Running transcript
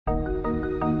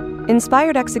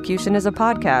Inspired Execution is a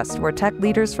podcast where tech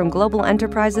leaders from global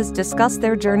enterprises discuss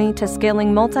their journey to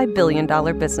scaling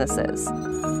multi-billion-dollar businesses.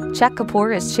 Chet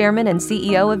Kapoor is chairman and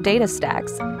CEO of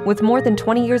DataStax, with more than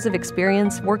 20 years of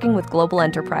experience working with global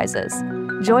enterprises.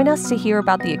 Join us to hear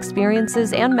about the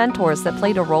experiences and mentors that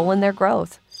played a role in their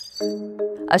growth.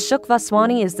 Ashok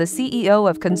Vaswani is the CEO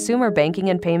of Consumer Banking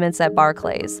and Payments at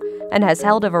Barclays and has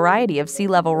held a variety of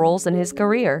C-level roles in his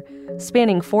career,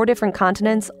 spanning 4 different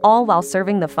continents, all while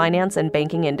serving the finance and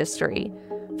banking industry.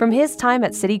 From his time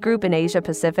at Citigroup in Asia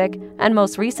Pacific and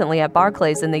most recently at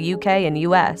Barclays in the UK and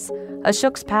US,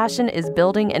 Ashok's passion is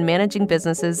building and managing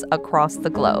businesses across the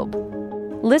globe.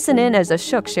 Listen in as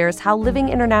Ashok shares how living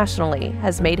internationally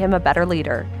has made him a better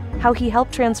leader, how he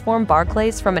helped transform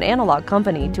Barclays from an analog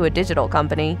company to a digital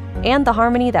company, and the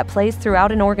harmony that plays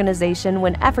throughout an organization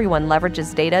when everyone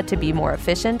leverages data to be more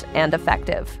efficient and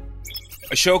effective.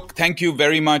 Ashok, thank you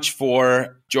very much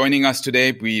for joining us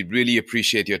today. We really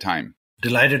appreciate your time.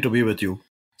 Delighted to be with you.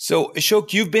 So,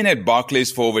 Ashok, you've been at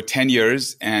Barclays for over 10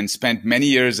 years and spent many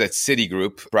years at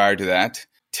Citigroup prior to that.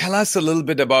 Tell us a little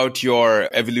bit about your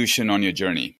evolution on your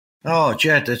journey. Oh,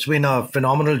 Chet, it's been a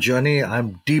phenomenal journey.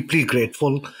 I'm deeply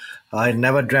grateful. I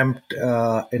never dreamt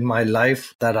in my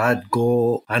life that I'd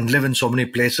go and live in so many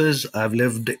places. I've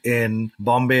lived in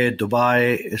Bombay,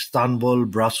 Dubai, Istanbul,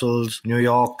 Brussels, New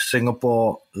York,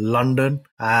 Singapore, London,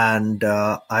 and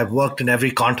I've worked in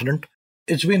every continent.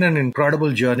 It's been an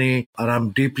incredible journey, and I'm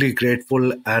deeply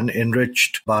grateful and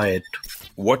enriched by it.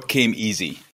 What came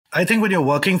easy? I think when you're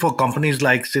working for companies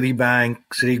like Citibank,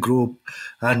 Citigroup,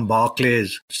 and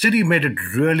Barclays, Citi made it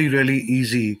really, really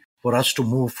easy for us to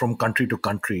move from country to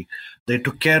country. They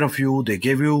took care of you. They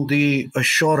gave you the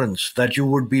assurance that you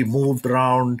would be moved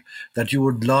around, that you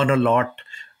would learn a lot.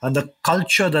 And the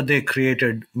culture that they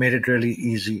created made it really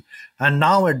easy. And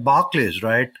now at Barclays,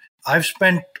 right, I've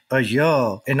spent a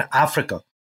year in Africa.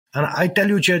 And I tell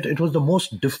you, Chet, it was the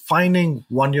most defining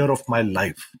 1 year of my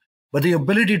life. But the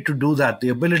ability to do that, the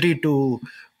ability to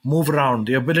move around,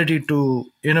 the ability to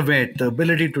innovate, the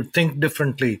ability to think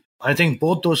differently, I think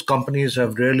both those companies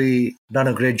have really done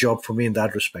a great job for me in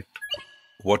that respect.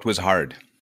 What was hard?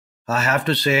 I have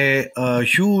to say a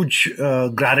huge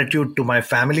gratitude to my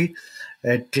family.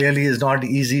 It clearly is not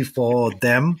easy for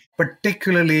them,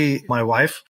 particularly my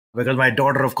wife, because my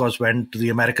daughter, of course, went to the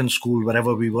American school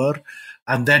wherever we were.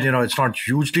 And then, it's not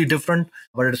hugely different,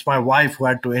 but it's my wife who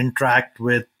had to interact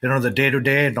with, the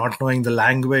day-to-day, not knowing the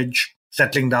language,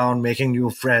 settling down, making new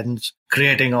friends,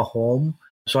 creating a home.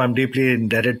 So I'm deeply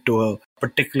indebted to her,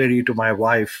 particularly to my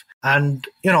wife. And,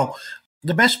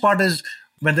 the best part is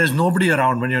when there's nobody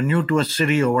around, when you're new to a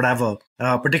city or whatever,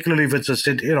 particularly if it's a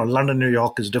city, London, New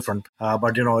York is different.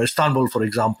 But, Istanbul, for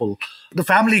example, the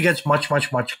family gets much,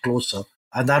 much, much closer.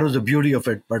 And that was the beauty of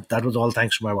it. But that was all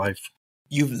thanks to my wife.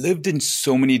 You've lived in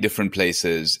so many different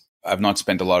places. I've not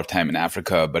spent a lot of time in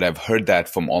Africa, but I've heard that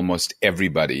from almost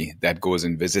everybody that goes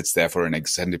and visits there for an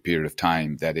extended period of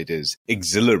time, that it is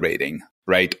exhilarating,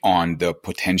 right, on the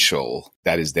potential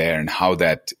that is there and how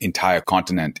that entire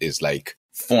continent is like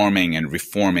forming and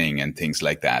reforming and things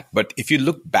like that. But if you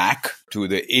look back to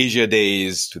the Asia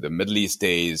days, to the Middle East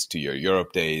days, to your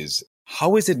Europe days,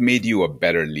 how has it made you a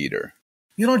better leader?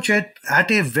 Chet, at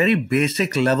a very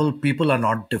basic level, people are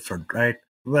not different, right?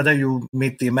 Whether you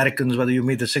meet the Americans, whether you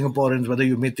meet the Singaporeans, whether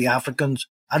you meet the Africans,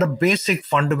 at a basic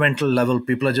fundamental level,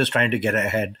 people are just trying to get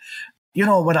ahead.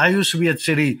 When I used to be at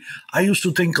Citi, I used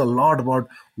to think a lot about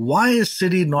why is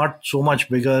Citi not so much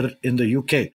bigger in the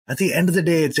UK? At the end of the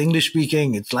day, it's English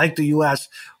speaking. It's like the US.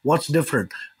 What's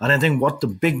different? And I think what the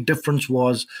big difference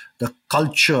was the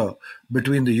culture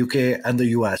between the UK and the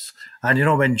US. And,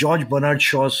 when George Bernard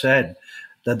Shaw said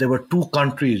that there were 2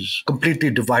 countries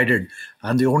completely divided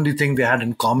and the only thing they had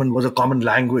in common was a common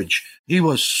language, he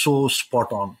was so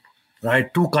spot on,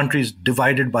 right? 2 countries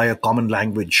divided by a common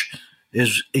language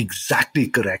is exactly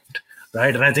correct,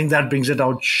 right? And I think that brings it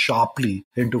out sharply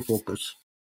into focus.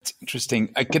 It's interesting.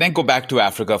 Can I go back to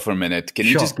Africa for a minute? Can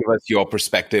you just give us your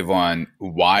perspective on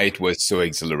why it was so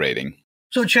exhilarating?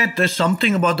 So, Chet, there's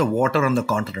something about the water on the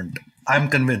continent. I'm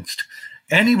convinced.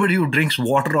 Anybody who drinks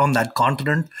water on that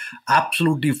continent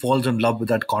absolutely falls in love with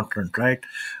that continent, right?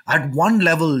 At one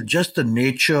level, just the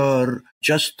nature,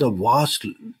 just the vast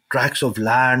tracts of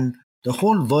land, the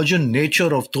whole virgin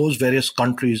nature of those various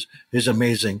countries is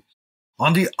amazing.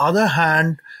 On the other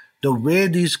hand, the way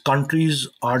these countries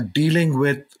are dealing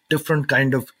with different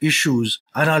kind of issues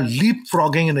and are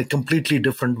leapfrogging in a completely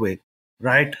different way,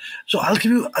 right? So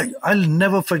I'll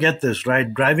never forget this,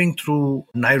 right? Driving through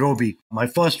Nairobi, my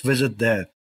first visit there,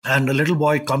 and a little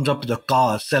boy comes up to the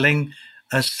car selling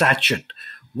a sachet.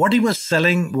 What he was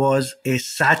selling was a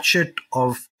sachet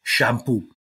of shampoo.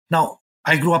 Now,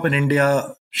 I grew up in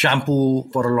India. Shampoo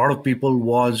for a lot of people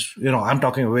was, I'm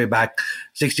talking way back,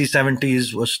 60s,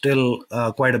 70s was still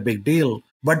quite a big deal.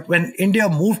 But when India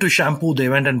moved to shampoo, they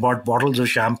went and bought bottles of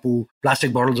shampoo,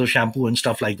 plastic bottles of shampoo and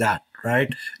stuff like that,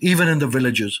 right? Even in the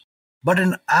villages. But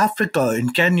in Africa,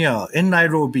 in Kenya, in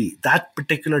Nairobi, that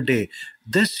particular day,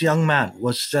 this young man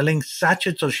was selling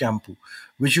sachets of shampoo,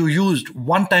 which you used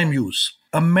one-time use,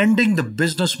 amending the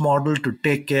business model to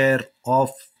take care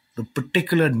of the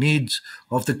particular needs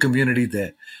of the community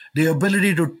there. The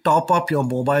ability to top up your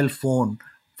mobile phone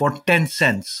for 10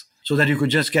 cents so that you could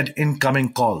just get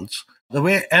incoming calls. The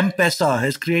way M-Pesa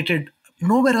has created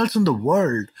nowhere else in the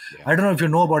world. Yeah. I don't know if you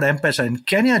know about M-Pesa. In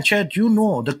Kenya, Chet,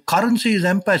 the currency is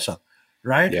M-Pesa,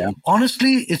 right? Yeah.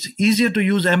 Honestly, it's easier to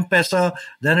use M-Pesa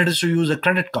than it is to use a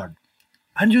credit card.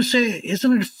 And you say,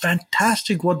 isn't it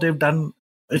fantastic what they've done?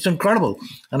 It's incredible.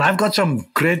 And I've got some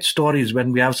great stories.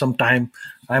 When we have some time,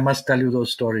 I must tell you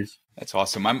those stories. That's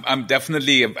awesome.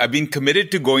 I've been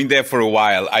committed to going there for a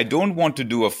while. I don't want to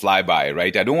do a flyby,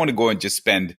 right? I don't want to go and just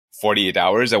spend 48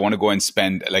 hours. I want to go and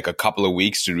spend like a couple of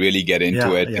weeks to really get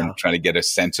into it and try to get a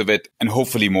sense of it, and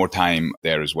hopefully more time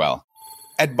there as well.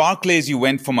 At Barclays, you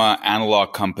went from an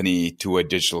analog company to a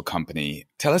digital company.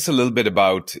 Tell us a little bit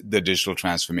about the digital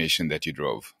transformation that you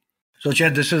drove. So,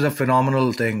 Chet, this is a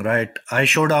phenomenal thing, right? I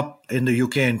showed up in the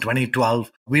UK in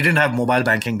 2012. We didn't have mobile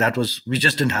banking. We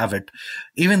just didn't have it.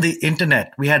 Even the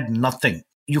internet, we had nothing.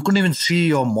 You couldn't even see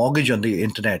your mortgage on the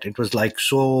internet. It was like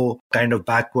so kind of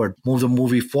backward. Move the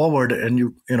movie forward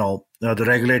and the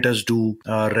regulators do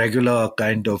regular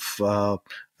kind of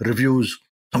reviews.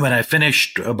 When I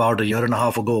finished about a year and a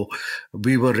half ago,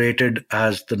 we were rated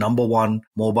as the number one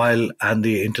mobile and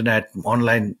the internet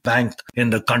online bank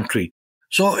in the country.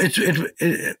 So it's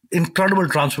incredible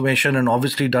transformation, and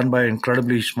obviously done by an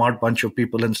incredibly smart bunch of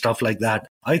people and stuff like that.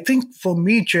 I think for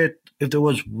me, Chet, if there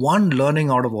was one learning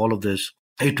out of all of this,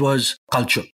 it was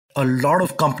culture. A lot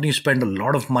of companies spend a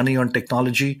lot of money on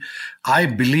technology. I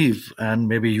believe, and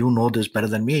maybe you know this better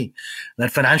than me,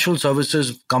 that financial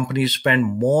services companies spend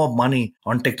more money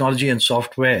on technology and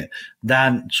software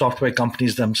than software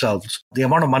companies themselves. The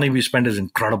amount of money we spend is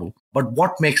incredible. But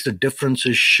what makes the difference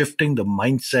is shifting the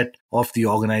mindset of the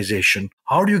organization.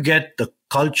 How do you get the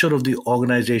culture of the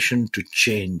organization to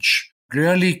change?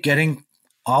 Really getting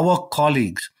our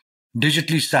colleagues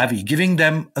digitally savvy, giving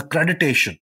them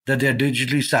accreditation that they're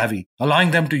digitally savvy, allowing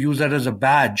them to use that as a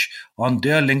badge on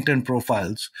their LinkedIn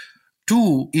profiles.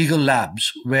 To Eagle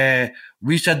Labs, where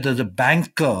we said that the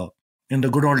banker in the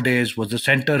good old days was the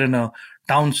center in a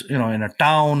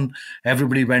town,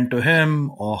 everybody went to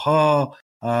him or her,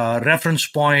 reference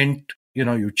point,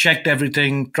 you checked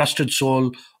everything, trusted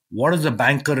soul. What is a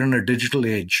banker in a digital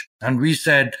age? And we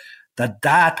said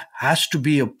that has to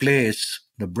be a place.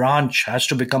 The branch has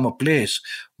to become a place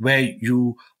where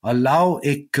you allow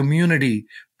a community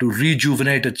to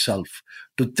rejuvenate itself,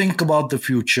 to think about the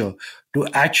future, to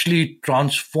actually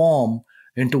transform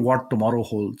into what tomorrow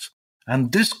holds.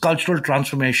 And this cultural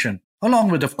transformation, along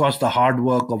with, of course, the hard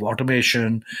work of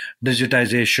automation,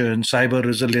 digitization, cyber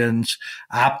resilience,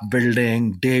 app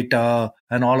building, data,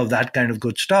 and all of that kind of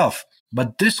good stuff.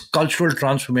 But this cultural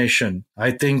transformation,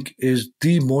 I think, is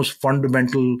the most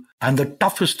fundamental and the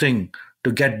toughest thing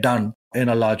to get done in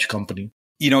a large company.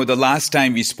 The last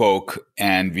time we spoke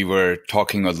and we were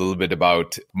talking a little bit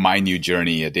about my new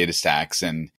journey at DataStax,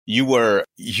 and you were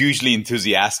hugely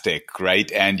enthusiastic,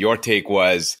 right? And your take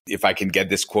was, if I can get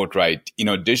this quote right,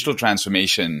 digital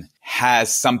transformation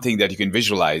has something that you can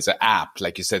visualize, an app,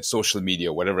 like you said, social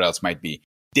media, whatever else might be.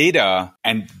 Data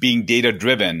and being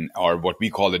data-driven, or what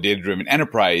we call a data-driven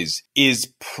enterprise,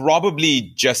 is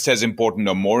probably just as important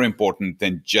or more important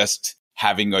than just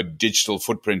having a digital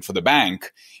footprint for the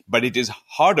bank, but it is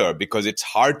harder because it's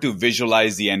hard to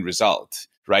visualize the end result,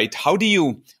 right? How do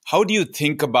you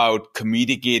think about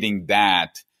communicating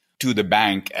that to the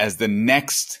bank as the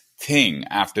next thing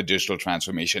after digital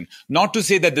transformation? Not to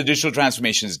say that the digital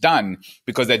transformation is done,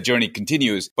 because that journey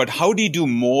continues, but how do you do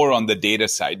more on the data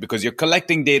side? Because you're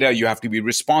collecting data, you have to be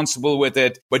responsible with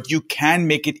it, but you can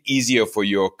make it easier for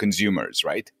your consumers,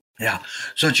 right? Yeah.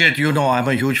 So, Chet, I'm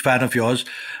a huge fan of yours.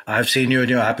 I've seen you in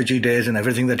your Apigee days and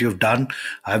everything that you've done.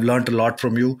 I've learned a lot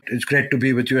from you. It's great to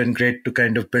be with you and great to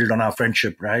kind of build on our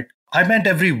friendship, right? I meant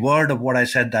every word of what I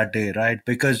said that day, right?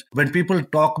 Because when people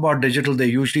talk about digital, they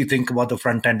usually think about the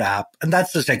front-end app. And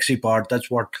that's the sexy part.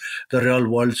 That's what the real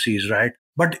world sees, right?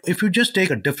 But if you just take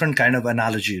a different kind of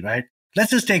analogy, right? Let's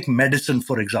just take medicine,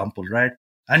 for example, right?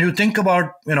 And you think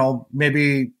about,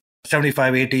 maybe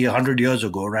 75, 80, 100 years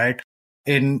ago, right?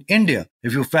 in India.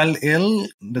 If you fell ill,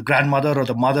 the grandmother or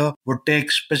the mother would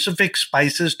take specific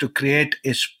spices to create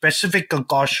a specific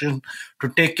concoction to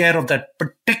take care of that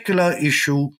particular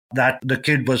issue that the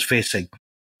kid was facing.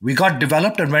 We got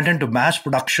developed and went into mass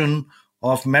production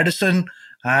of medicine.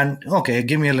 And okay,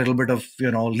 give me a little bit of,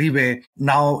 leeway.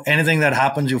 Now, anything that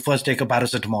happens, you first take a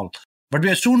paracetamol. But we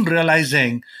are soon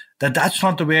realizing that that's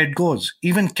not the way it goes.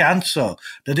 Even cancer,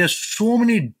 that there's so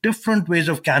many different ways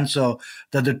of cancer,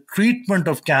 that the treatment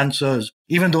of cancers,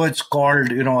 even though it's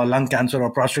called, a lung cancer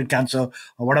or prostate cancer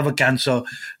or whatever cancer,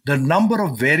 the number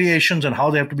of variations and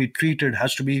how they have to be treated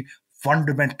has to be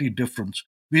fundamentally different.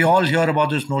 We all hear about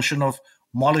this notion of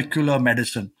molecular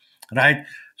medicine, right?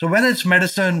 So whether it's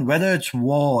medicine, whether it's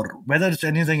war, whether it's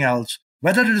anything else,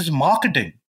 whether it is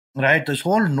marketing, right? This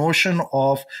whole notion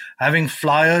of having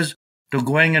flyers to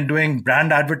going and doing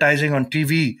brand advertising on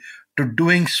TV to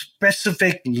doing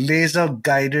specific laser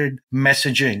guided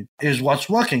messaging is what's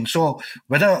working. So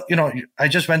whether, I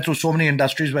just went through so many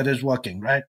industries where it's working,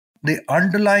 right? The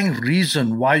underlying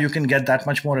reason why you can get that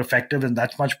much more effective and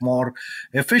that much more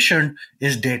efficient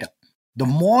is data. The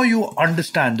more you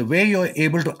understand, the way you're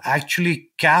able to actually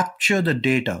capture the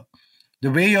data,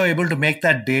 the way you're able to make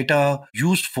that data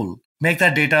useful, make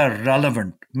that data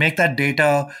relevant, make that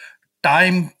data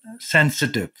time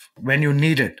sensitive when you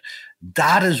need it,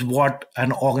 that is what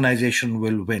an organization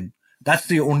will win. That's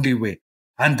the only way.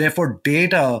 And therefore,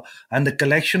 data and the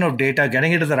collection of data,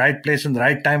 getting it in the right place in the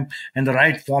right time, in the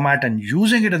right format, and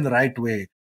using it in the right way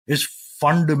is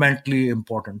fundamentally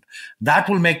important. That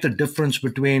will make the difference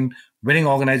between winning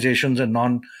organizations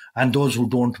and those who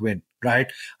don't win,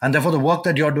 right? And therefore, the work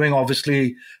that you're doing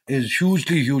obviously is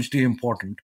hugely, hugely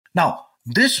important. Now,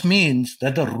 this means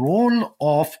that the role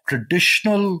of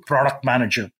traditional product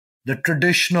manager, the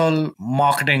traditional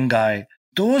marketing guy,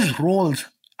 those roles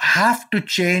have to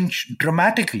change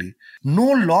dramatically.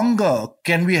 No longer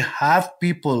can we have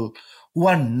people who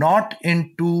are not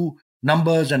into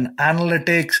numbers and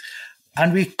analytics,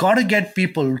 and we got to get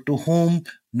people to whom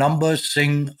numbers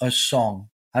sing a song.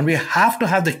 And we have to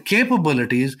have the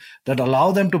capabilities that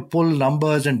allow them to pull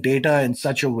numbers and data in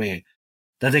such a way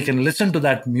that they can listen to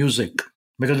that music.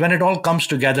 Because when it all comes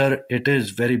together, it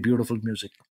is very beautiful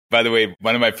music. By the way,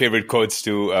 one of my favorite quotes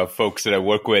to folks that I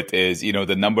work with is,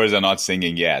 the numbers are not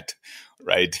singing yet,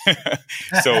 right?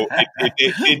 So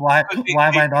why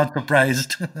am I not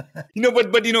surprised?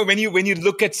 But when you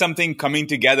look at something coming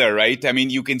together, right? I mean,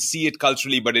 you can see it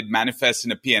culturally, but it manifests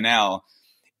in a P&L.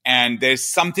 And there's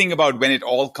something about when it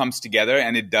all comes together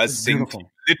and it does sing,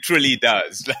 literally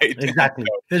does, right? Exactly.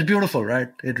 It's beautiful, right?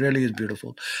 It really is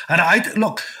beautiful. And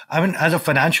as a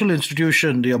financial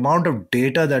institution, the amount of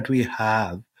data that we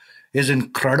have is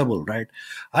incredible, right?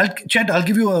 I'll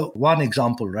give you one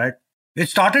example, right? It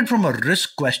started from a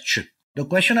risk question. The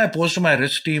question I posed to my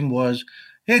risk team was,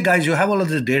 hey guys, you have all of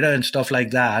this data and stuff like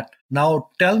that. Now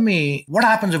tell me, what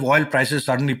happens if oil prices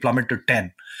suddenly plummet to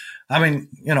 10? I mean,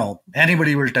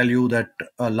 anybody will tell you that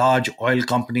a large oil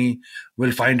company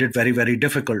will find it very, very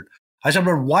difficult. I said,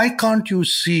 but why can't you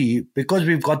see, because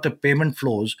we've got the payment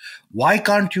flows, why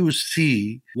can't you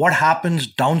see what happens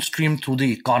downstream through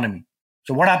the economy?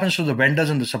 So what happens to the vendors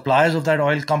and the suppliers of that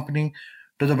oil company,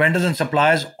 to the vendors and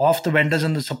suppliers of the vendors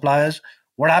and the suppliers?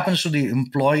 What happens to the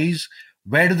employees?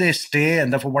 Where do they stay?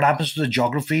 And therefore, what happens to the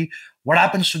geography? What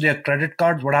happens to their credit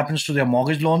cards? What happens to their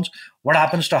mortgage loans? What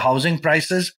happens to housing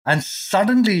prices? And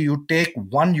suddenly you take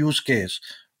one use case,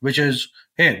 which is,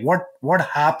 hey, what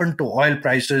happened to oil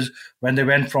prices when they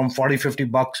went from 40, 50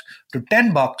 bucks to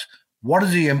 10 bucks? What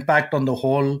is the impact on the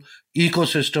whole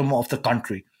ecosystem of the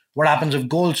country? What happens if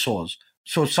gold soars?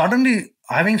 So suddenly,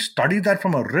 having studied that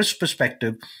from a risk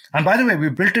perspective, and by the way, we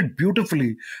built it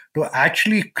beautifully to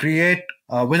actually create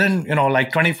within,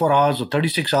 24 hours or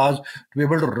 36 hours, to be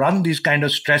able to run these kind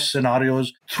of stress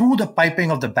scenarios through the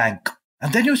piping of the bank.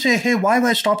 And then you say, hey, why have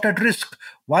I stopped at risk?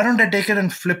 Why don't I take it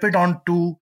and flip it on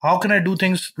to how can I do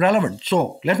things relevant?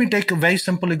 So let me take a very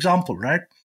simple example, right?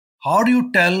 How do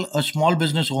you tell a small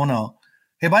business owner,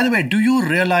 hey, by the way, do you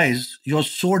realize you're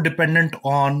so dependent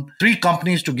on 3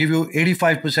 companies to give you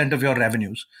 85% of your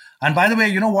revenues? And by the way,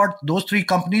 you know what? Those 3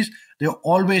 companies, they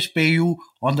always pay you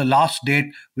on the last date,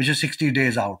 which is 60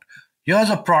 days out. Here's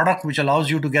a product which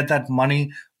allows you to get that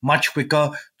money much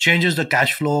quicker, changes the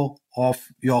cash flow of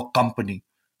your company.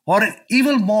 Or an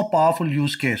even more powerful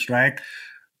use case, right?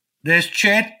 There's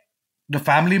Chet, the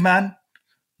family man.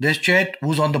 There's Chet,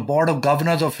 who's on the board of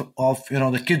governors of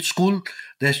the kids' school.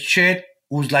 There's Chet,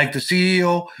 who's like the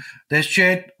CEO. There's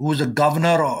Chet, who's a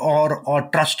governor or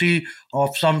trustee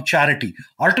of some charity.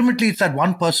 Ultimately, it's that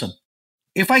one person.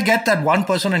 If I get that one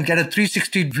person and get a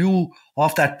 360 view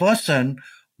of that person,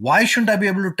 Why shouldn't I be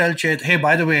able to tell Chet, hey,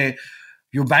 by the way,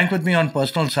 you bank with me on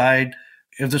personal side.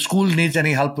 If the school needs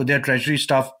any help with their treasury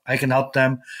stuff, I can help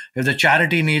them. If the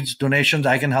charity needs donations,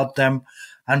 I can help them.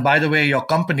 And by the way, your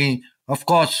company, of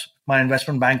course, my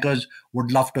investment bankers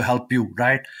would love to help you,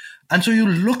 right? And so you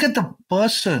look at the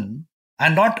person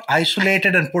and not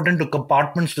isolated and put into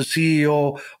compartments, the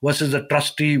CEO versus the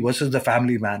trustee versus the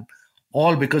family man,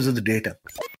 all because of the data.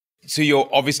 So you're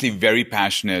obviously very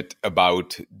passionate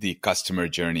about the customer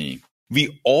journey.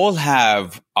 We all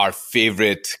have our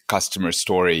favorite customer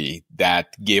story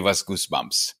that gave us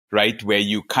goosebumps, right? Where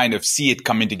you kind of see it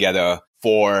coming together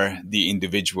for the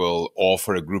individual or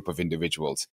for a group of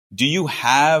individuals. Do you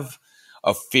have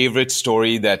a favorite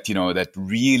story that,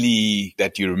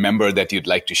 that you remember that you'd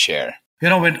like to share?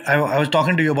 When I was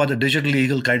talking to you about the Digital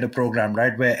Eagle kind of program,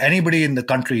 right, where anybody in the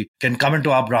country can come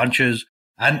into our branches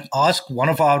and ask one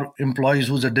of our employees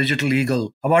who's a Digital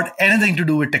Eagle about anything to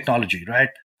do with technology, right?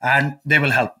 And they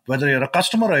will help, whether you're a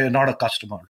customer or you're not a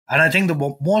customer. And I think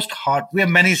we have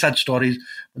many such stories,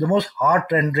 but the most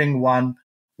heart-rending one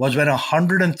was when a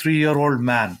 103-year-old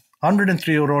man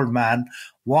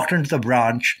walked into the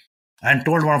branch and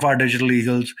told one of our Digital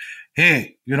Eagles,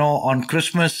 hey, on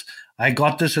Christmas, I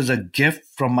got this as a gift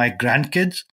from my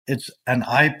grandkids. It's an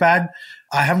iPad.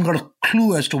 I haven't got a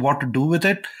clue as to what to do with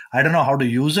it. I don't know how to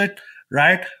use it,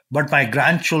 right? But my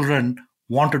grandchildren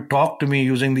want to talk to me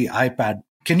using the iPad.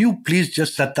 Can you please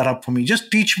just set that up for me?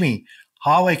 Just teach me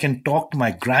how I can talk to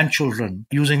my grandchildren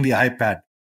using the iPad.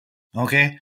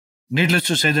 Okay? Needless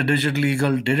to say, the Digital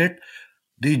Eagle did it.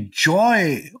 The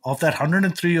joy of that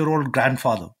 103-year-old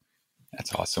grandfather.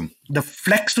 That's awesome. The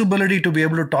flexibility to be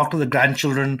able to talk to the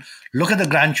grandchildren, look at the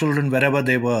grandchildren wherever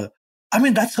they were. I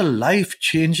mean, that's a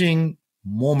life-changing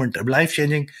moment, a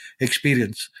life-changing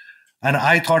experience. And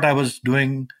I thought I was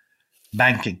doing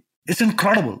banking. It's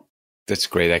incredible. That's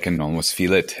great. I can almost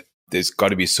feel it. There's got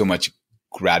to be so much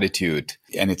gratitude,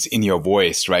 and it's in your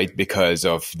voice, right? Because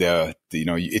of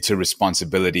it's a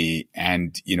responsibility,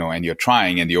 and you're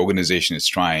trying, and the organization is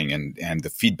trying, and the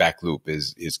feedback loop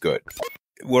is good.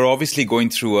 We're obviously going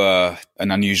through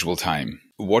an unusual time.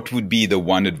 What would be the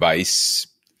one advice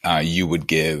you would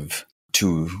give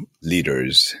to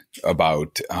leaders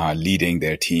about leading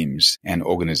their teams and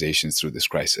organizations through this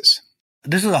crisis?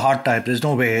 This is a hard time. There's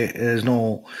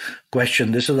no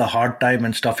question. This is a hard time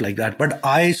and stuff like that. But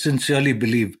I sincerely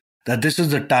believe that this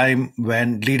is the time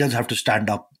when leaders have to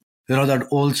stand up. That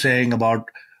old saying about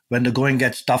when the going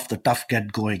gets tough, the tough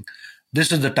get going.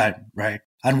 This is the time, right?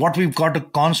 And what we've got to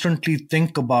constantly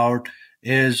think about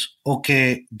is,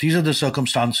 okay, these are the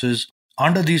circumstances.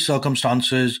 Under these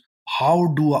circumstances,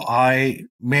 how do I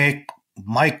make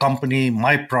my company,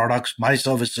 my products, my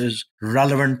services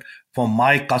relevant for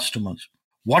my customers?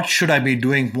 What should I be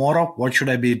doing more of? What should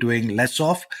I be doing less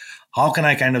of? How can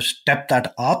I kind of step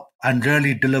that up and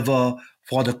really deliver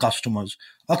for the customers?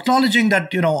 Acknowledging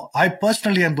that, I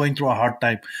personally am going through a hard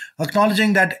time.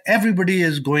 Acknowledging that everybody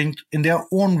is going in their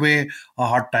own way a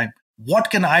hard time.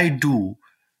 What can I do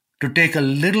to take a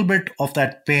little bit of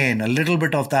that pain, a little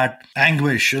bit of that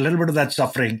anguish, a little bit of that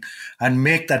suffering, and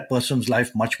make that person's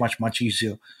life much, much, much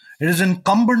easier? It is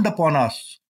incumbent upon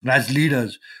us as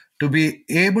leaders to be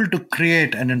able to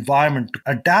create an environment, to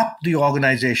adapt the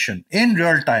organization in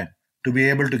real time to be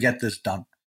able to get this done.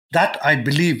 That, I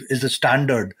believe, is the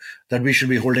standard that we should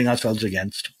be holding ourselves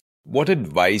against. What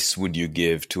advice would you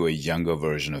give to a younger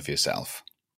version of yourself?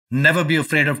 Never be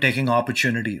afraid of taking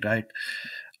opportunity, right?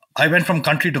 I went from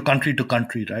country to country to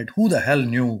country, right? Who the hell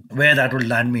knew where that would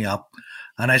land me up?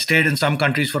 And I stayed in some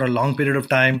countries for a long period of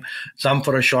time, some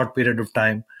for a short period of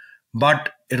time.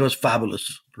 But it was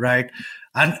fabulous, right?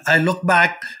 And I look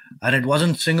back and it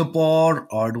wasn't Singapore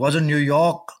or it wasn't New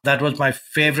York. That was my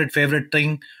favorite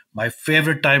thing. My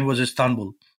favorite time was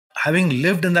Istanbul. Having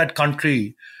lived in that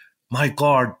country, my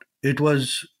God,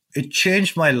 it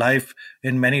changed my life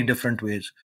in many different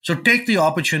ways. So take the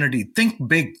opportunity, think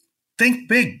big,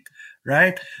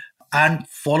 right? And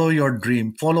follow your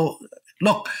dream.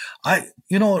 Look,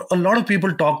 a lot of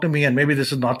people talk to me, and maybe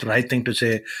this is not the right thing to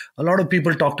say. A lot of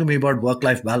people talk to me about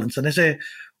work-life balance, and I say,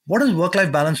 what does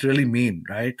work-life balance really mean,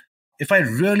 right? If I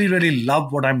really, really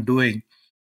love what I'm doing,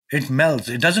 it melds.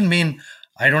 It doesn't mean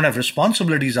I don't have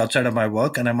responsibilities outside of my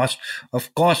work, and I must,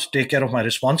 of course, take care of my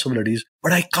responsibilities,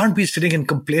 but I can't be sitting and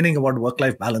complaining about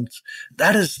work-life balance.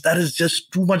 That is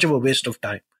just too much of a waste of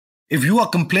time. If you are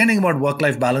complaining about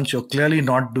work-life balance, you're clearly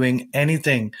not doing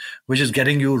anything which is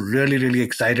getting you really, really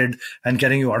excited and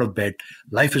getting you out of bed.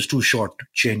 Life is too short.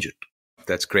 Change it.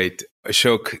 That's great.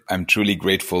 Ashok, I'm truly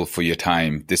grateful for your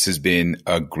time. This has been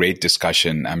a great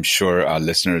discussion. I'm sure our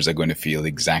listeners are going to feel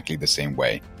exactly the same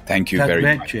way. Thank you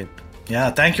very much. Yeah,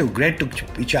 thank you. Great to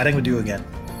be chatting with you again.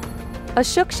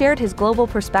 Ashok shared his global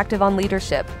perspective on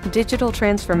leadership, digital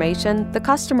transformation, the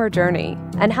customer journey,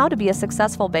 and how to be a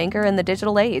successful banker in the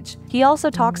digital age. He also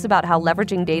talks about how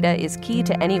leveraging data is key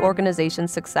to any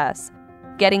organization's success.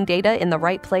 Getting data in the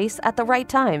right place at the right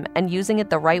time and using it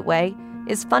the right way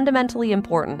is fundamentally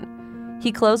important.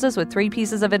 He closes with 3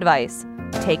 pieces of advice: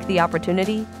 take the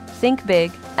opportunity, think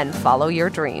big, and follow your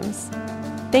dreams.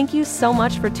 Thank you so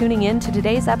much for tuning in to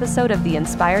today's episode of the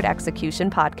Inspired Execution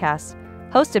Podcast,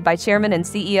 hosted by Chairman and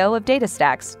CEO of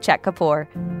DataStax, Chet Kapoor.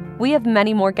 We have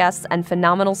many more guests and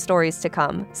phenomenal stories to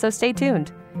come, so stay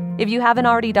tuned. If you haven't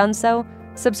already done so,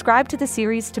 subscribe to the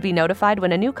series to be notified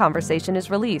when a new conversation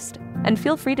is released, and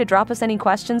feel free to drop us any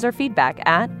questions or feedback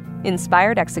at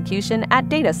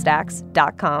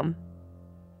inspiredexecution@datastax.com.